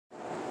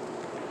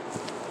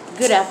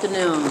Good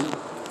afternoon.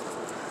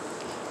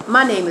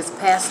 My name is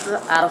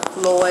Pastor Ada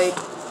Floyd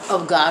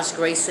of God's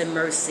Grace and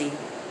Mercy.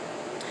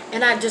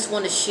 And I just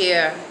want to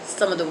share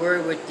some of the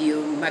word with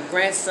you. My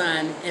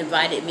grandson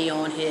invited me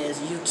on his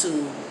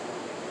YouTube.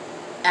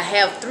 I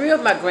have 3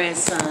 of my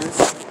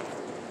grandsons,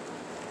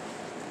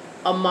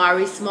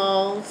 Amari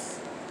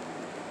Smalls,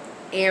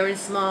 Aaron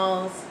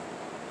Smalls,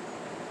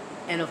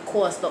 and of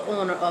course the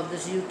owner of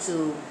this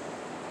YouTube,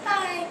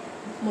 Hi.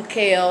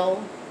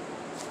 Mikhail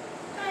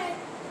Hi.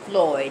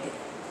 Floyd.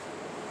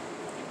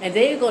 And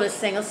they're going to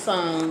sing a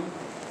song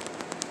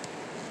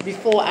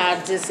before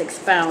I just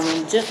expound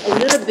on just a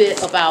little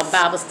bit of our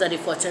Bible study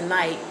for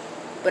tonight.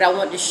 But I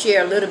want to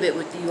share a little bit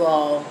with you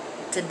all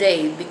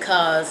today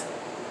because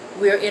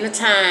we're in a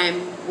time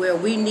where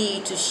we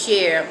need to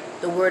share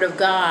the Word of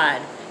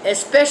God,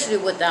 especially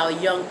with our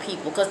young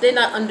people, because they're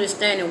not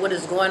understanding what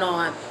is going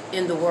on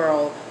in the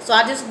world. So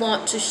I just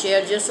want to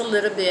share just a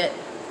little bit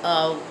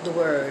of the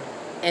Word,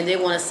 and they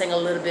want to sing a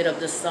little bit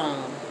of the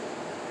song.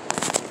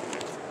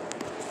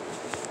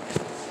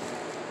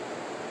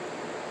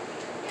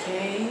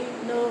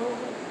 Can't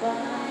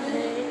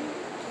nobody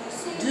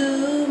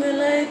do me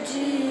like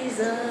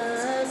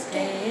Jesus.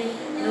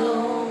 Can't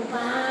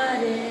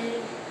nobody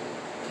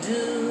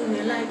do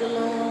me like the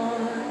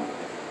Lord.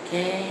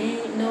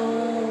 Can't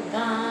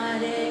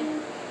nobody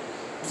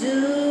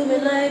do me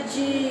like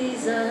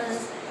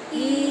Jesus.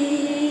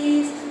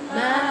 He's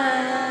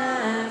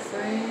my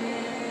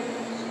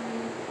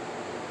friend.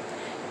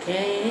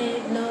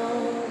 Can't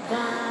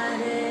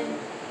nobody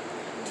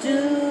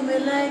do me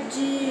like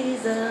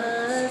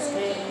Jesus.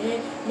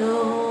 Can't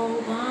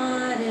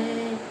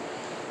nobody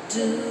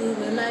do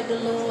me like the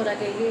Lord. I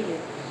can hear you.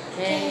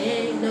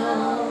 Can't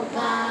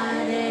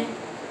nobody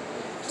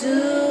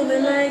do me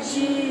like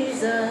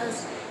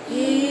Jesus.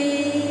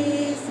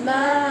 He's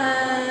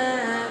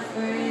my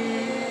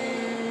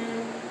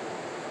friend.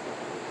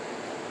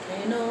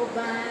 Can't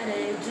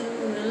nobody do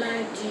me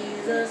like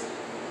Jesus.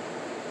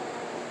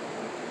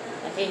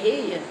 I can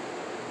hear you.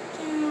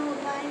 Can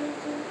nobody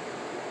do?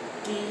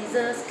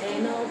 Jesus,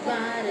 can't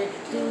nobody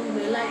do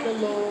me like the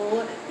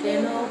Lord.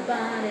 Can't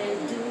nobody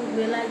do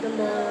me like the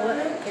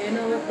Lord. Can't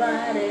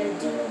nobody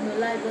do me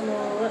like the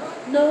Lord.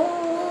 Nobody,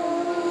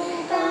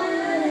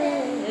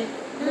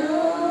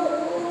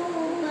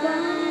 nobody,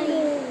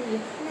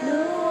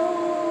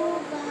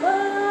 nobody.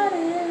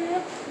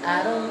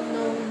 I don't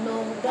know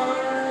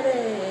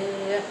nobody.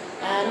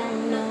 I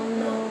don't know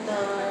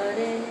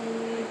nobody.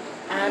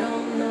 I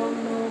don't know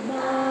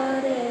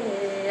nobody.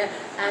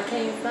 I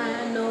can't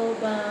find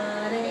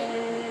nobody.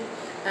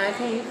 I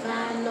can't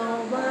find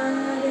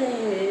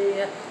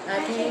nobody. I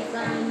can't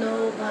find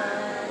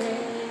nobody.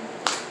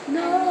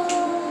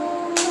 Nobody.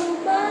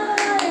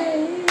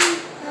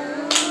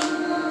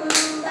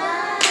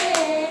 Nobody.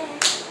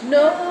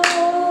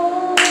 Nobody.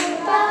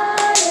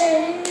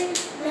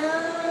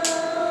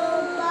 Nobody.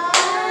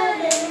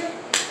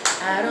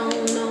 I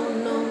don't know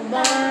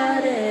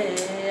nobody.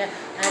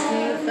 I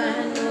can't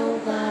find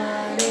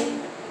nobody.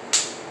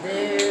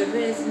 There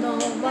is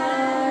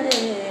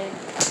nobody.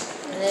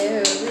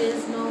 There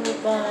is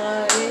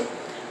nobody.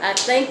 I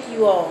thank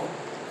you all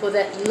for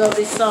that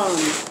lovely song.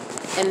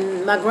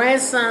 And my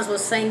grandsons were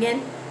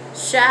singing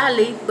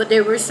shyly, but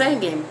they were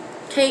singing,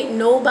 can't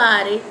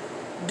nobody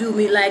do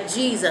me like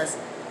Jesus.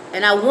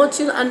 And I want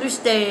you to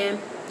understand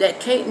that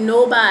can't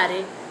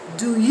nobody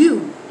do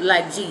you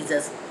like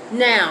Jesus.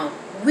 Now,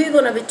 we're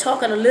going to be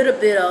talking a little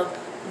bit of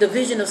the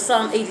vision of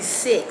Psalm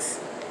 86.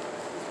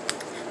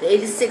 The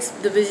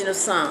 86th division of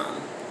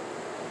Psalm.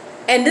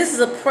 And this is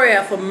a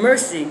prayer for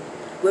mercy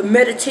with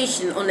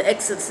meditation on the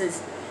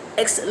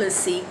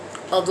excellency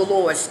of the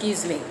Lord.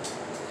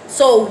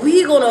 So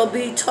we're going to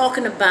be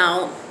talking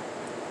about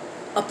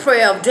a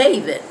prayer of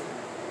David.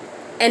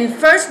 And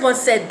first one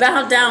said,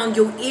 bow down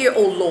your ear,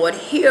 O Lord,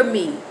 hear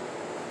me,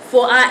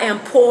 for I am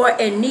poor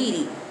and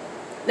needy.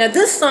 Now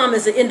this psalm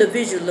is an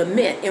individual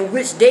lament in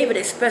which David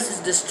expresses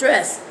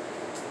distress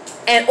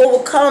and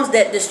overcomes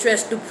that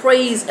distress through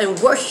praise and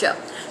worship.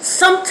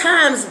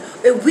 Sometimes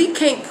if we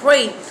can't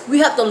pray, we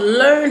have to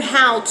learn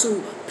how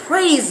to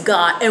praise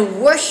God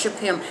and worship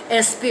Him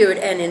in spirit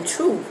and in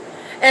truth.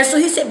 And so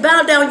he said,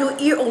 bow down your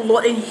ear, O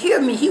Lord, and hear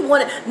me. He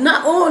wanted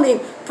not only,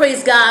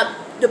 praise God,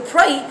 to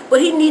pray, but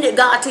he needed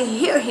God to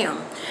hear him.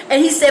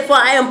 And he said, for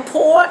I am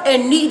poor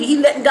and needy. He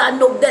let God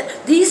know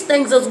that these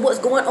things is what's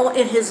going on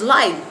in his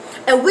life.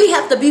 And we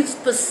have to be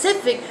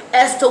specific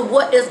as to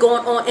what is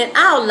going on in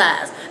our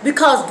lives,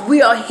 because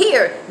we are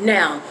here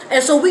now.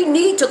 And so we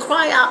need to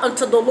cry out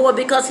unto the Lord,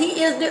 because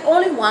he is the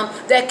only one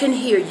that can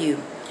hear you.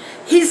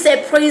 He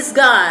said, praise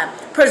God,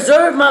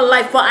 preserve my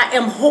life, for I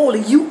am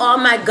holy. You are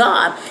my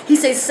God. He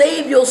said,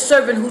 save your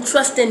servant who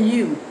trusts in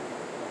you.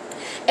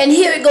 And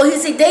here it goes. He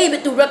said,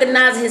 David, to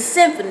recognize his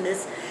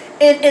sinfulness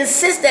and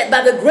insist that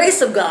by the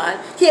grace of God,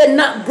 he had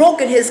not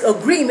broken his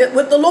agreement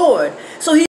with the Lord. So he